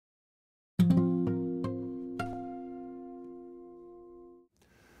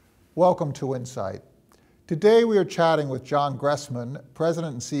Welcome to Insight. Today we are chatting with John Gressman,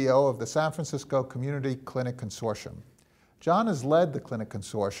 President and CEO of the San Francisco Community Clinic Consortium. John has led the Clinic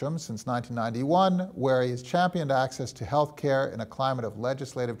Consortium since 1991, where he has championed access to health care in a climate of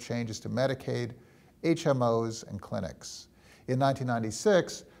legislative changes to Medicaid, HMOs, and clinics. In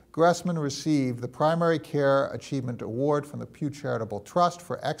 1996, Gressman received the Primary Care Achievement Award from the Pew Charitable Trust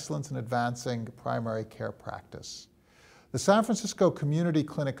for excellence in advancing primary care practice. The San Francisco Community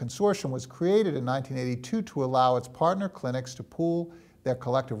Clinic Consortium was created in 1982 to allow its partner clinics to pool their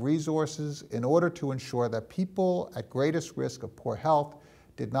collective resources in order to ensure that people at greatest risk of poor health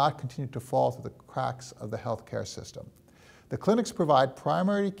did not continue to fall through the cracks of the healthcare system. The clinics provide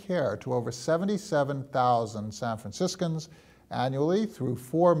primary care to over 77,000 San Franciscans annually through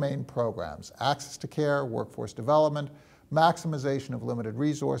four main programs: access to care, workforce development, maximization of limited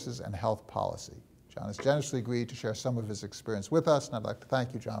resources, and health policy. John has generously agreed to share some of his experience with us, and I'd like to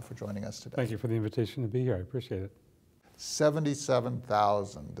thank you, John, for joining us today. Thank you for the invitation to be here. I appreciate it.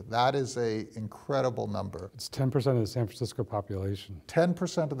 77,000. That is an incredible number. It's 10% of the San Francisco population.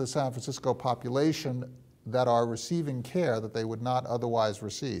 10% of the San Francisco population that are receiving care that they would not otherwise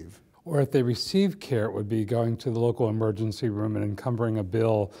receive. Or if they receive care, it would be going to the local emergency room and encumbering a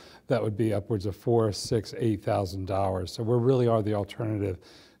bill that would be upwards of $4,000, $6,000, $8,000. So we really are the alternative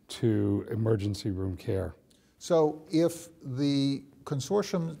to emergency room care. So if the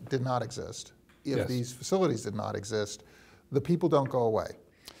consortium did not exist, if Yes. these facilities did not exist, the people don't go away.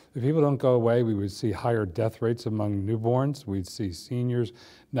 If people don't go away, we would see higher death rates among newborns. We'd see seniors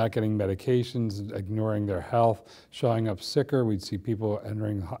not getting medications, ignoring their health, showing up sicker. We'd see people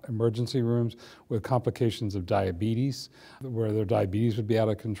entering emergency rooms with complications of diabetes, where their diabetes would be out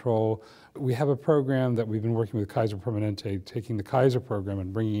of control. We have a program that we've been working with Kaiser Permanente, taking the Kaiser program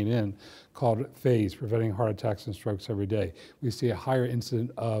and bringing it in, called PHASE, Preventing Heart Attacks and Strokes Every Day. We see a higher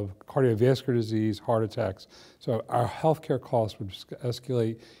incidence of cardiovascular disease, heart attacks. So our healthcare costs would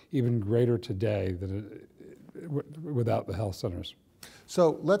escalate even greater today than without the health centers.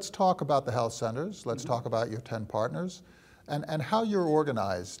 So let's talk about the health centers. Let's talk about your 10 partners and how you're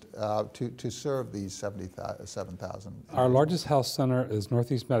organized to serve these 77,000. Our largest health center is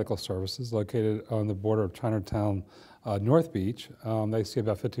Northeast Medical Services, located on the border of Chinatown, North Beach. They see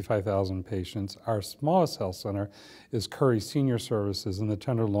about 55,000 patients. Our smallest health center is Curry Senior Services in the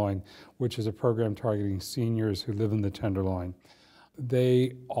Tenderloin, which is a program targeting seniors who live in the Tenderloin.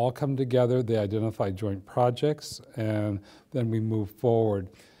 They all come together, they identify joint projects, and then we move forward.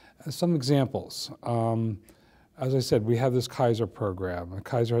 Some examples. As I said, we have this Kaiser program.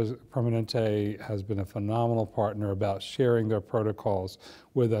 Kaiser Permanente has been a phenomenal partner about sharing their protocols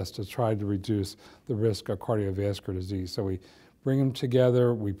with us to try to reduce the risk of cardiovascular disease. So we bring them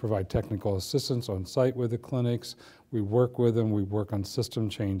together, we provide technical assistance on site with the clinics, we work with them, we work on system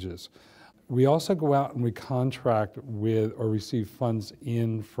changes. We also go out and we contract with or receive funds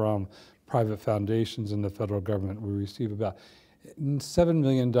in from private foundations and the federal government. We receive about $7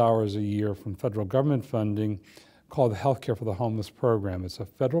 million a year from federal government funding called the Healthcare for the Homeless program. It's a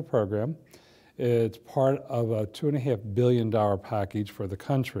federal program. It's part of a $2.5 billion package for the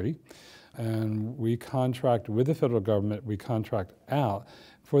country. And we contract with the federal government, we contract out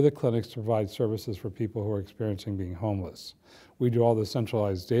for the clinics to provide services for people who are experiencing being homeless. We do all the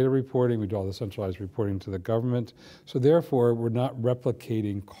centralized data reporting, we do all the centralized reporting to the government. So therefore, we're not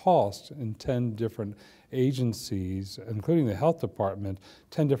replicating costs in 10 different agencies, including the health department,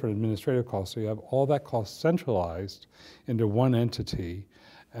 10 different administrative costs. So you have all that cost centralized into one entity,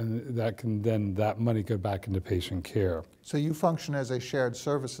 and that money go back into patient care. So you function as a shared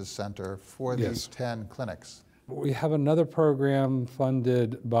services center for these 10 clinics. We have another program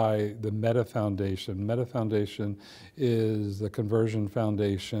funded by the Meta Foundation. Meta Foundation is the conversion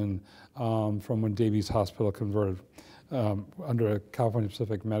foundation from when Davies Hospital converted under a California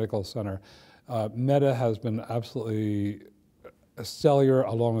Pacific Medical Center. Meta has been absolutely stellar,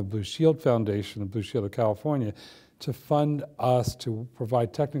 along with Blue Shield Foundation, Blue Shield of California, to fund us to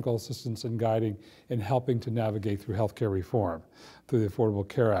provide technical assistance and guiding in helping to navigate through healthcare reform through the Affordable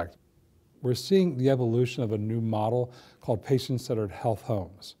Care Act. We're seeing the evolution of a new model called patient-centered health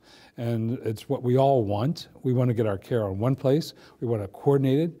homes. And it's what we all want. We want to get our care on one place. We want it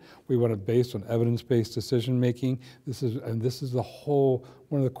coordinated. We want it based on evidence-based decision-making. This is one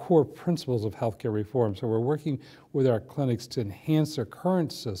of the core principles of healthcare reform. So we're working with our clinics to enhance their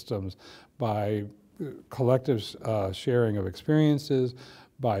current systems by collective sharing of experiences,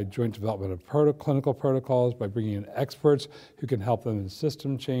 by joint development of clinical protocols, by bringing in experts who can help them in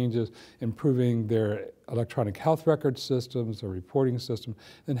system changes, improving their electronic health record systems, their reporting system,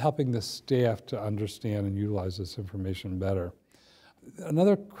 and helping the staff to understand and utilize this information better.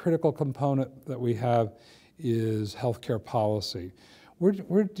 Another critical component that we have is healthcare policy.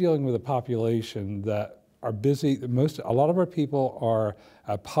 We're dealing with a population that are busy. A lot of our people are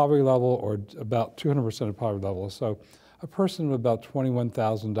at poverty level or about 200% of poverty level. So a person with about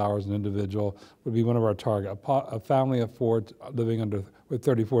 $21,000 an individual would be one of our target. A family of four living with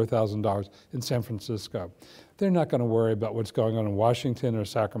 $34,000 in San Francisco. They're not going to worry about what's going on in Washington or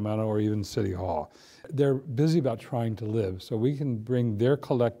Sacramento or even City Hall. They're busy about trying to live, so we can bring their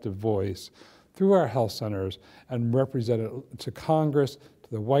collective voice through our health centers and represent it to Congress,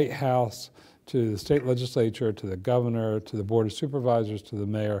 to the White House, to the state legislature, to the governor, to the board of supervisors, to the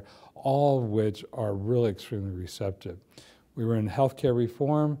mayor, all of which are really extremely receptive. We were in healthcare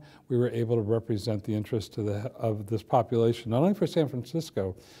reform. We were able to represent the interests of this population, not only for San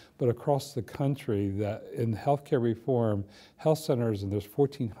Francisco, but across the country, that in healthcare reform, health centers, and there's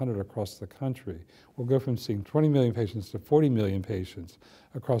 1,400 across the country, will go from seeing 20 million patients to 40 million patients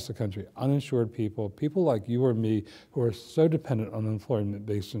across the country. Uninsured people, people like you or me, who are so dependent on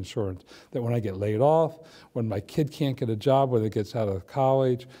employment-based insurance that when I get laid off, when my kid can't get a job when it gets out of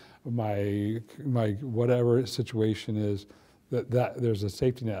college, my whatever situation is, that there's a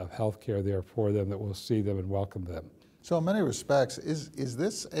safety net of healthcare there for them that will see them and welcome them. So in many respects, is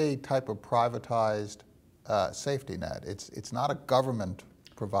this a type of privatized safety net? It's not a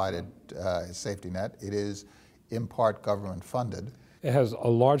government-provided safety net. It is in part government-funded. It has a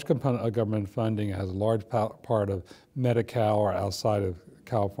large component of government funding. It has a large part of Medi-Cal or outside of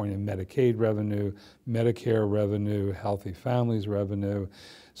California Medicaid revenue, Medicare revenue, Healthy Families revenue.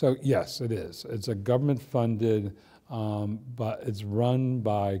 So yes, it is. It's a government-funded, but it's run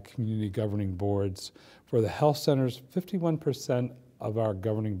by community governing boards. For the health centers, 51% of our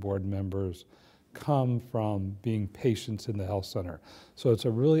governing board members come from being patients in the health center. So it's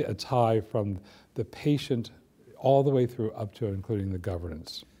really a tie from the patient all the way through up to including the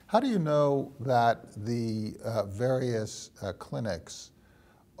governance. How do you know that the various clinics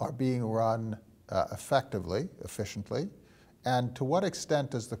are being run effectively, efficiently, and to what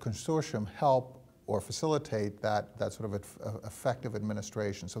extent does the consortium help or facilitate that sort of effective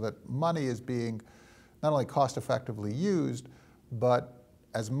administration so that money is being not only cost effectively used, but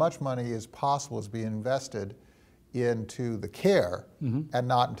as much money as possible is being invested into the care and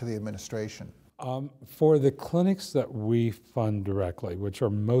not into the administration? For the clinics that we fund directly, which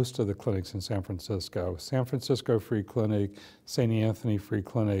are most of the clinics in San Francisco Free Clinic, St. Anthony Free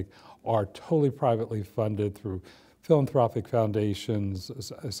Clinic, are totally privately funded through philanthropic foundations.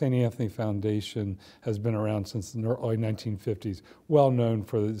 St. Anthony Foundation has been around since the early 1950s, well known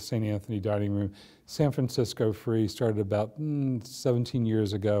for the St. Anthony Dining Room. San Francisco Free started about 17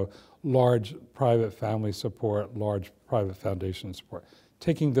 years ago, large private family support, large private foundation support.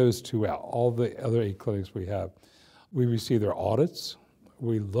 Taking those two out, all the other 8 clinics we have, we receive their audits.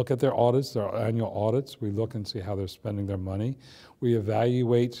 We look at their audits, their annual audits. We look and see how they're spending their money. We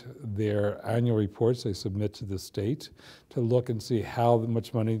evaluate their annual reports they submit to the state to look and see how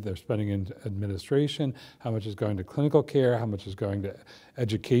much money they're spending in administration, how much is going to clinical care, how much is going to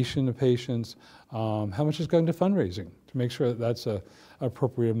education of patients, how much is going to fundraising to make sure that that's an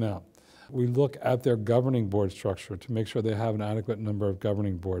appropriate amount. We look at their governing board structure to make sure they have an adequate number of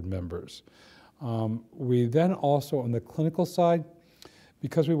governing board members. We then also, on the clinical side,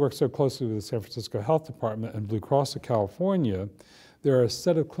 because we work so closely with the San Francisco Health Department and Blue Cross of California, there are a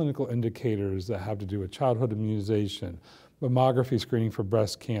set of clinical indicators that have to do with childhood immunization, mammography screening for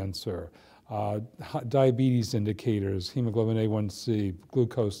breast cancer, diabetes indicators, hemoglobin A1C,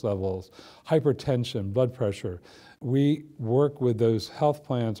 glucose levels, hypertension, blood pressure. We work with those health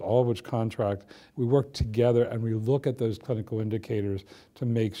plans, all of which contract. We work together and we look at those clinical indicators to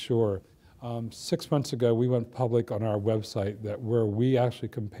make sure. 6 months ago, we went public on our website where we actually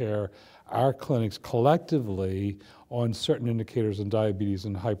compare our clinics collectively on certain indicators in diabetes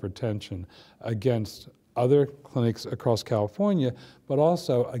and hypertension against other clinics across California, but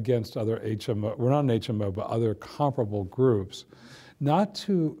also against other HMO, we're not an HMO, but other comparable groups, not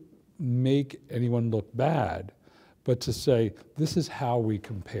to make anyone look bad, but to say, this is how we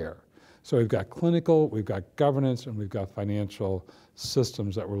compare. So we've got clinical, we've got governance, and we've got financial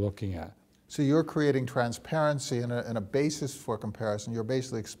systems that we're looking at. So you're creating transparency and a basis for comparison. You're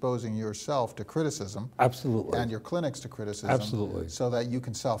basically exposing yourself to criticism. Absolutely. And your clinics to criticism. Absolutely. So that you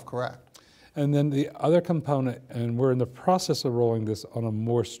can self-correct. And then the other component, and we're in the process of rolling this on a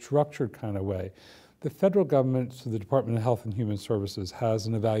more structured kind of way, the federal government, so the Department of Health and Human Services, has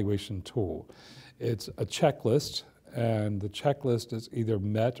an evaluation tool. It's a checklist, and the checklist is either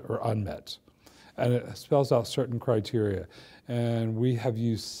met or unmet. and it spells out certain criteria. And we have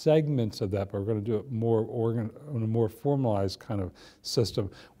used segments of that, but we're going to do it more on a more formalized kind of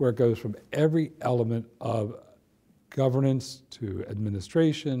system where it goes from every element of governance to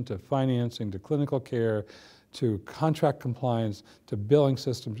administration to financing to clinical care to contract compliance to billing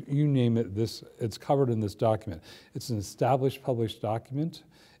systems, you name it, it's covered in this document. It's an established published document.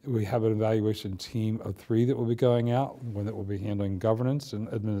 We have an evaluation team of 3 that will be going out, one that will be handling governance and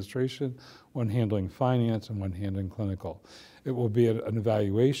administration, one handling finance, and one handling clinical. It will be an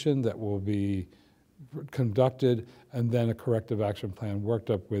evaluation that will be conducted, and then a corrective action plan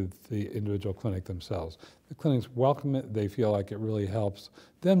worked up with the individual clinic themselves. The clinics welcome it. They feel like it really helps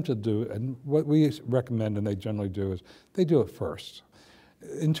them to do it. And what we recommend, and they generally do, is they do it first.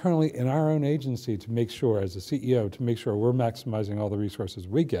 Internally in our own agency, to make sure, as a CEO, to make sure we're maximizing all the resources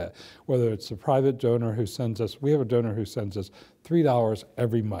we get, whether it's a private donor who sends us, we have a donor who sends us $3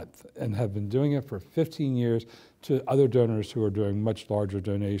 every month and have been doing it for 15 years, to other donors who are doing much larger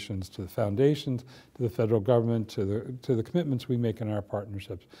donations to the foundations, to the federal government, to the commitments we make in our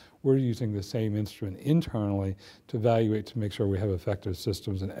partnerships. We're using the same instrument internally to evaluate, to make sure we have effective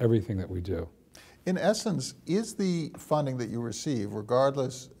systems in everything that we do. In essence, is the funding that you receive,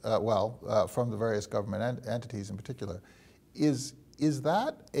 regardless, from the various government entities in particular, is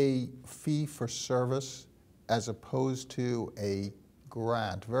that a fee for service as opposed to a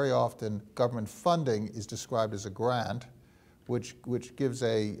grant? Very often, government funding is described as a grant, which gives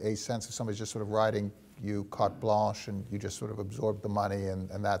a sense of somebody's just sort of writing you carte blanche and you just sort of absorb the money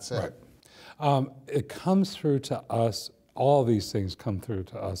and that's it. Right. It comes through to us, all these things come through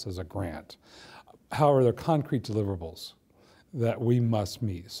to us as a grant. However, they're concrete deliverables that we must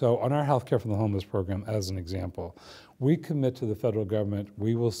meet. So on our Healthcare for the Homeless program, as an example, we commit to the federal government,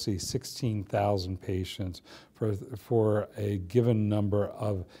 we will see 16,000 patients for a given number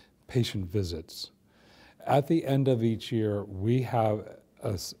of patient visits. At the end of each year, we have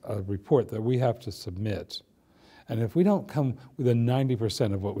a report that we have to submit. And if we don't come within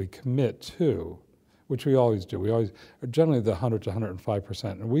 90% of what we commit to, which we always do. We always are generally the 100 to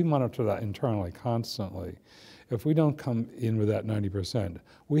 105%, and we monitor that internally constantly. If we don't come in with that 90%,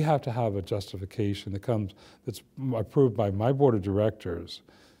 we have to have a justification that's approved by my board of directors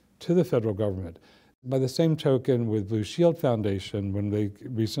to the federal government. By the same token, with Blue Shield Foundation, when they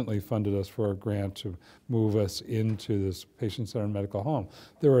recently funded us for a grant to move us into this patient-centered medical home,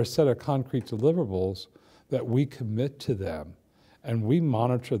 there are a set of concrete deliverables that we commit to them. And we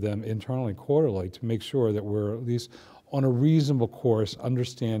monitor them internally quarterly to make sure that we're at least on a reasonable course,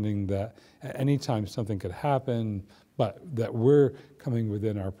 understanding that at any time something could happen, but that we're coming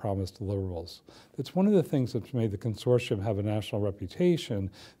within our promised deliverables. That's one of the things that's made the consortium have a national reputation,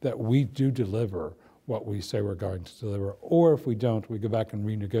 that we do deliver what we say we're going to deliver, or if we don't, we go back and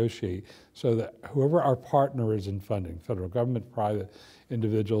renegotiate so that whoever our partner is in funding, federal government, private,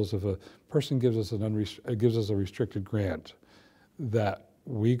 individuals, if a person gives us a restricted grant, that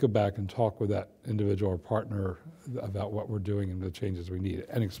we go back and talk with that individual or partner about what we're doing and the changes we need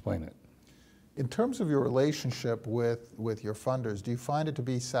and explain it. In terms of your relationship with your funders, do you find it to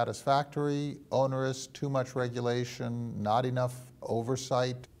be satisfactory, onerous, too much regulation, not enough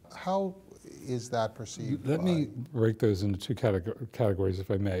oversight? How is that perceived? Let me break those into 2 categories,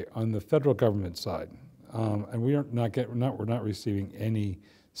 if I may. On the federal government side, and we're not receiving any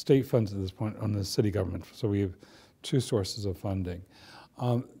state funds at this point on the city government, so we have 2 sources of funding.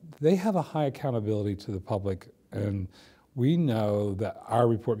 They have a high accountability to the public, and we know that our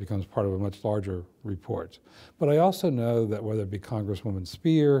report becomes part of a much larger report. But I also know that whether it be Congresswoman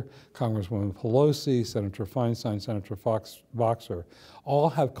Speer, Congresswoman Pelosi, Senator Feinstein, Senator Boxer, all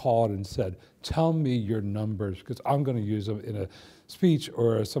have called and said, tell me your numbers, because I'm going to use them in a speech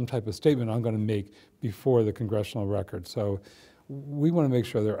or some type of statement I'm going to make before the congressional record. So we want to make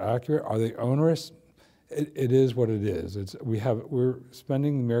sure they're accurate. Are they onerous? It is what it is. We're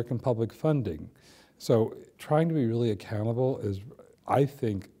spending the American public funding. So trying to be really accountable is, I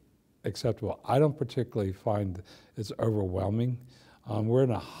think, acceptable. I don't particularly find it's overwhelming. We're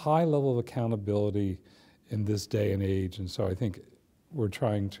in a high level of accountability in this day and age, and so I think we're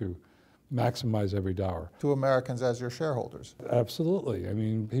trying to maximize every dollar. To Americans as your shareholders. Absolutely. I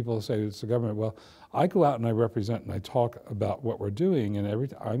mean, people say it's the government. Well, I go out and I represent and I talk about what we're doing,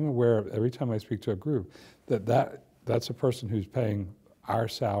 and I'm aware of every time I speak to a group that's a person who's paying our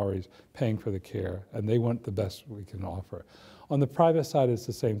salaries, paying for the care, and they want the best we can offer. On the private side, it's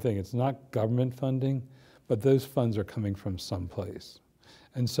the same thing. It's not government funding, but those funds are coming from someplace.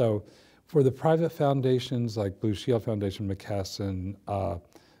 And so for the private foundations like Blue Shield Foundation, McKesson,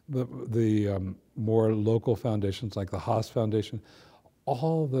 the more local foundations like the Haas Foundation,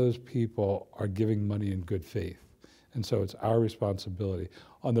 all those people are giving money in good faith. And so it's our responsibility.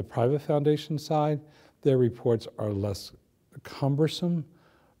 On the private foundation side, their reports are less cumbersome.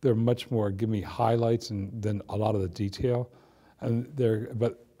 They're much more, give me highlights and then a lot of the detail.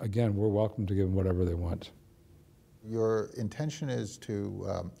 But again, we're welcome to give them whatever they want. Your intention is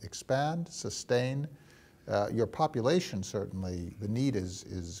to expand, sustain your population. Certainly, the need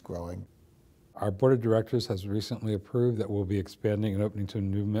is growing. Our board of directors has recently approved that we'll be expanding and opening to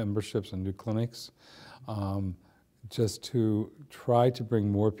new memberships and new clinics, just to try to bring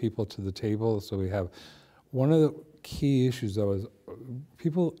more people to the table. So we have, one of the key issues though is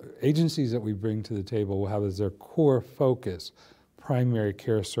agencies that we bring to the table will have as their core focus primary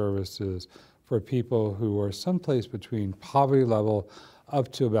care services for people who are someplace between poverty level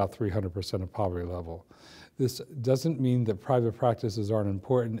up to about 300% of poverty level. This doesn't mean that private practices aren't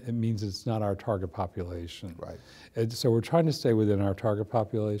important. It means it's not our target population. Right. And so we're trying to stay within our target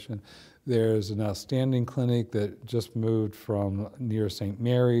population. There's an outstanding clinic that just moved from near St.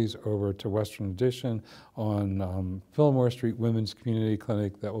 Mary's over to Western Addition on Fillmore Street, Women's Community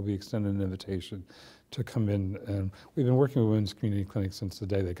Clinic, that will be extended an invitation to come in. And we've been working with Women's Community Clinic since the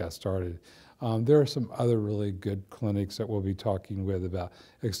day they got started. There are some other really good clinics that we'll be talking with about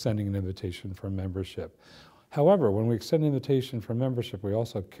extending an invitation for membership. However, when we extend an invitation for membership, we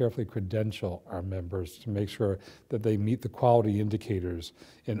also carefully credential our members to make sure that they meet the quality indicators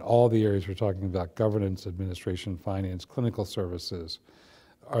in all the areas we're talking about: governance, administration, finance, clinical services,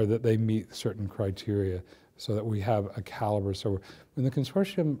 or that they meet certain criteria so that we have a caliber. So when the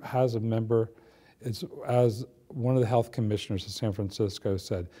consortium has a member, it's, as one of the health commissioners of San Francisco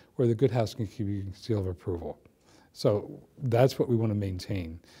said, we're the good housekeeping seal of approval. So that's what we want to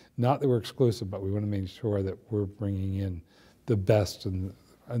maintain. Not that we're exclusive, but we want to make sure that we're bringing in the best and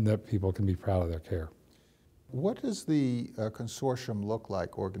that people can be proud of their care. What does the consortium look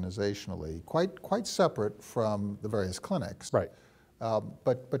like organizationally? Quite separate from the various clinics. Right.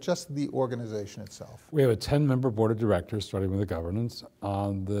 But just the organization itself. We have a 10-member board of directors, starting with the governance.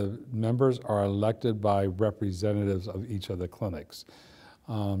 The members are elected by representatives of each of the clinics.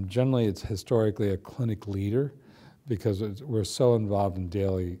 Generally, it's historically a clinic leader, because we're so involved in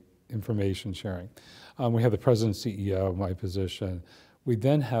daily information sharing. We have the president and CEO, my position. We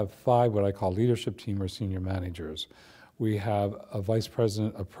then have 5 what I call leadership team or senior managers. We have a vice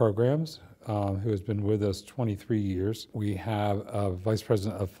president of programs who has been with us 23 years. We have a vice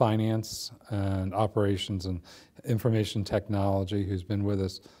president of finance and operations and information technology who's been with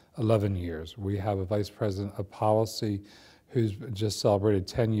us 11 years. We have a vice president of policy who's just celebrated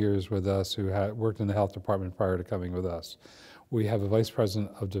 10 years with us, who had worked in the health department prior to coming with us. We have a vice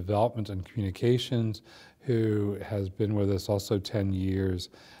president of development and communications who has been with us also 10 years,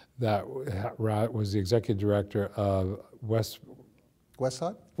 that was the executive director of Westside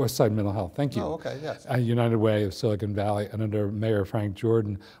Mental Health, thank you. Oh, okay, yes. United Way of Silicon Valley, and under Mayor Frank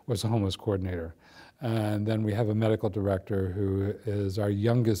Jordan was the homeless coordinator. And then we have a medical director who is our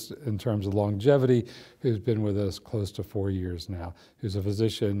youngest in terms of longevity, who's been with us close to 4 years now, who's a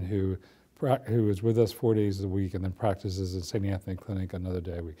physician who is with us 4 days a week and then practices at St. Anthony Clinic another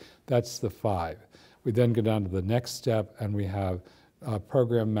day a week. That's the 5. We then go down to the next step, and we have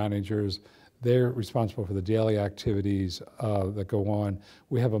program managers. They're responsible for the daily activities that go on.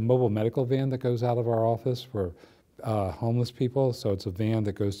 We have a mobile medical van that goes out of our office for homeless people. So it's a van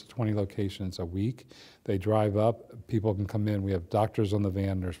that goes to 20 locations a week. They drive up, people can come in. We have doctors on the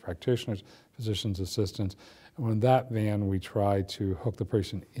van, nurse practitioners, physician's assistants. And on that van, we try to hook the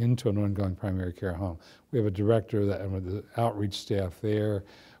person into an ongoing primary care home. We have a director and with the outreach staff there.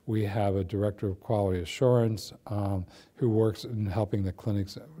 We have a director of quality assurance who works in helping the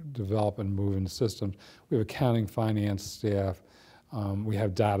clinics develop and move into systems. We have accounting, finance staff. We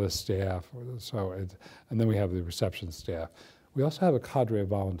have data staff, and then we have the reception staff. We also have a cadre of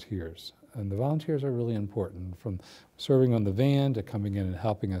volunteers, and the volunteers are really important, from serving on the van to coming in and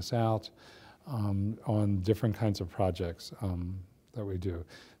helping us out on different kinds of projects that we do.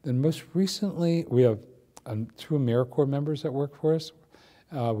 Then most recently, we have 2 AmeriCorps members that work for us.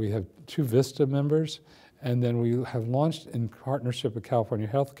 We have 2 VISTA members, and then we have launched in partnership with California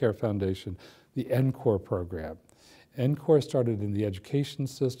Healthcare Foundation the NCORE program. NCORE started in the education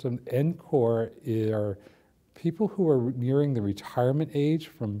system. NCORE are people who are nearing the retirement age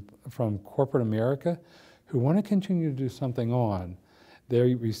from corporate America who want to continue to do something on.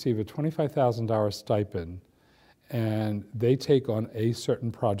 They receive a $25,000 stipend, and they take on a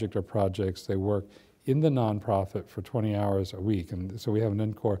certain project or projects. They work in the nonprofit for 20 hours a week. And so we have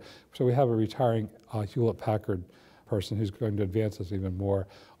an NCORE. So we have a retiring Hewlett-Packard person who's going to advance us even more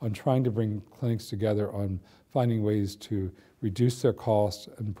on trying to bring clinics together on finding ways to reduce their costs,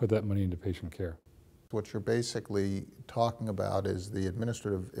 and put that money into patient care. What you're basically talking about is the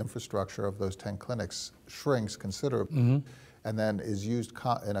administrative infrastructure of those 10 clinics shrinks considerably, and then is used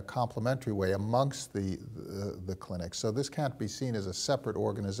in a complementary way amongst the clinics. So this can't be seen as a separate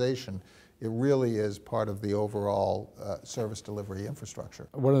organization. It really is part of the overall service delivery infrastructure.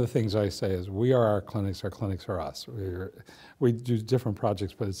 One of the things I say is we are our clinics are us. We do different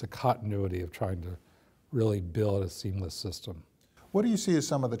projects, but it's a continuity of trying to really build a seamless system. What do you see as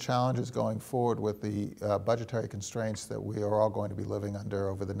some of the challenges going forward with the budgetary constraints that we are all going to be living under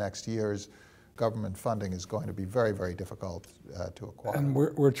over the next years? Government funding is going to be very, very difficult to acquire. And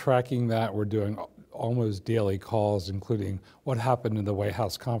we're tracking that. We're doing almost daily calls, including what happened in the White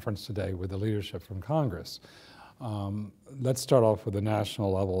House conference today with the leadership from Congress. Let's start off with the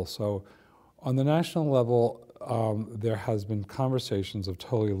national level. So on the national level, there has been conversations of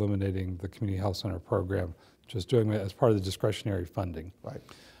totally eliminating the community health center program, just doing it as part of the discretionary funding. Right.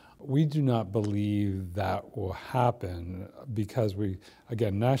 We do not believe that will happen because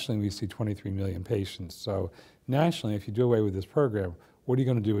again, nationally we see 23 million patients. So nationally, if you do away with this program, what are you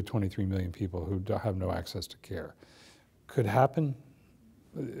going to do with 23 million people who have no access to care? Could happen.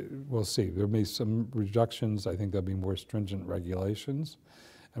 We'll see. There may be some reductions. I think there'll be more stringent regulations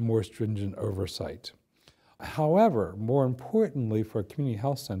and more stringent oversight. However, more importantly for community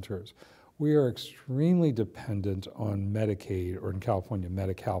health centers, we are extremely dependent on Medicaid, or in California,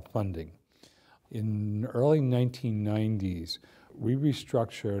 Medi-Cal funding. In the early 1990s, we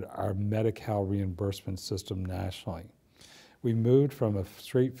restructured our Medi-Cal reimbursement system nationally. We moved from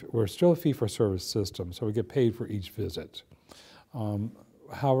we're still a fee-for-service system, so we get paid for each visit.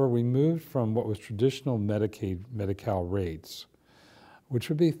 However, we moved from what was traditional Medicaid, Medi-Cal rates, which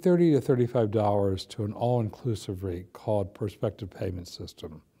would be $30 to $35, to an all-inclusive rate called prospective payment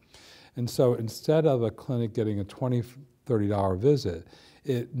system. And so instead of a clinic getting a $20, $30 visit,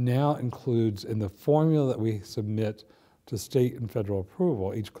 it now includes in the formula that we submit to state and federal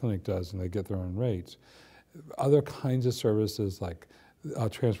approval, each clinic does, and they get their own rates, other kinds of services like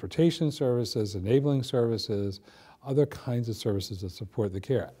transportation services, enabling services, other kinds of services that support the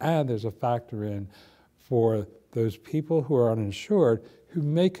care. And there's a factor in for those people who are uninsured who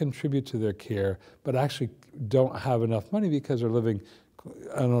may contribute to their care, but actually don't have enough money because they're living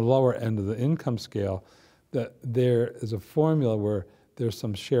on a lower end of the income scale, that there is a formula where there's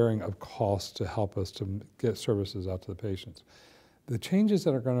some sharing of costs to help us to get services out to the patients. The changes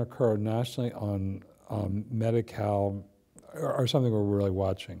that are going to occur nationally on Medi-Cal are something we're really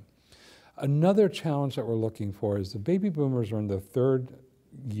watching. Another challenge that we're looking for is the baby boomers are in their third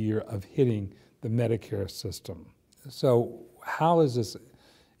year of hitting the Medicare system. So how is this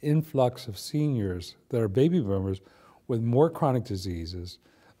influx of seniors that are baby boomers with more chronic diseases,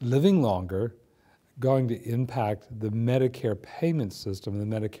 living longer, going to impact the Medicare payment system and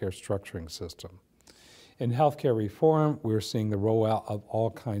the Medicare structuring system? In healthcare reform, we're seeing the rollout of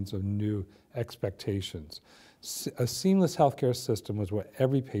all kinds of new expectations. A seamless healthcare system is what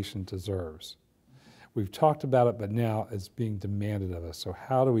every patient deserves. We've talked about it, but now it's being demanded of us. So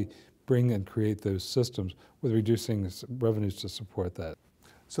how do we bring and create those systems with reducing revenues to support that?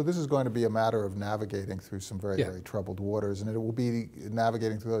 So this is going to be a matter of navigating through some very, very troubled waters, and it will be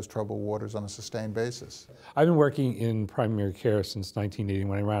navigating through those troubled waters on a sustained basis. I've been working in primary care since 1980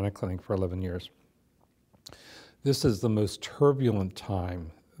 when I ran a clinic for 11 years. This is the most turbulent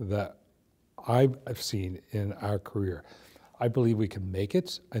time that I've seen in our career. I believe we can make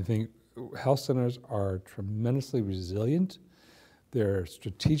it. I think health centers are tremendously resilient. They're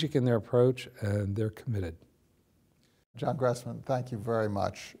strategic in their approach, and they're committed. John Gressman, thank you very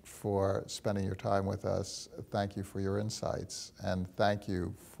much for spending your time with us. Thank you for your insights, and thank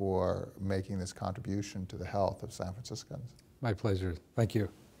you for making this contribution to the health of San Franciscans. My pleasure. Thank you.